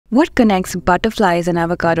What connects butterflies and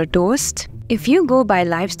avocado toast? If you go by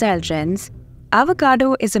lifestyle trends,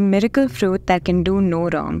 avocado is a miracle fruit that can do no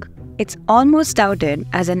wrong. It's almost touted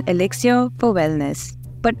as an elixir for wellness.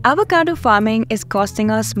 But avocado farming is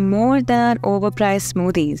costing us more than our overpriced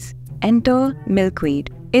smoothies. Enter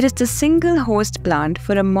milkweed. It is the single host plant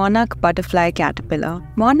for a monarch butterfly caterpillar.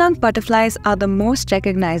 Monarch butterflies are the most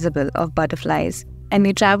recognizable of butterflies, and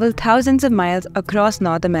they travel thousands of miles across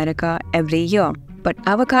North America every year. But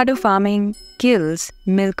avocado farming kills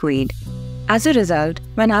milkweed. As a result,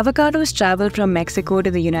 when avocados travel from Mexico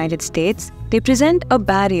to the United States, they present a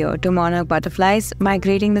barrier to monarch butterflies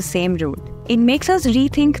migrating the same route. It makes us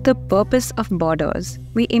rethink the purpose of borders.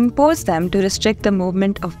 We impose them to restrict the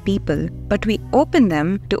movement of people, but we open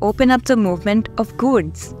them to open up the movement of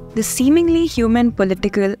goods. The seemingly human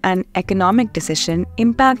political and economic decision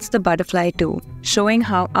impacts the butterfly too, showing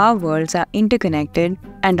how our worlds are interconnected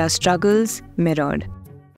and our struggles mirrored.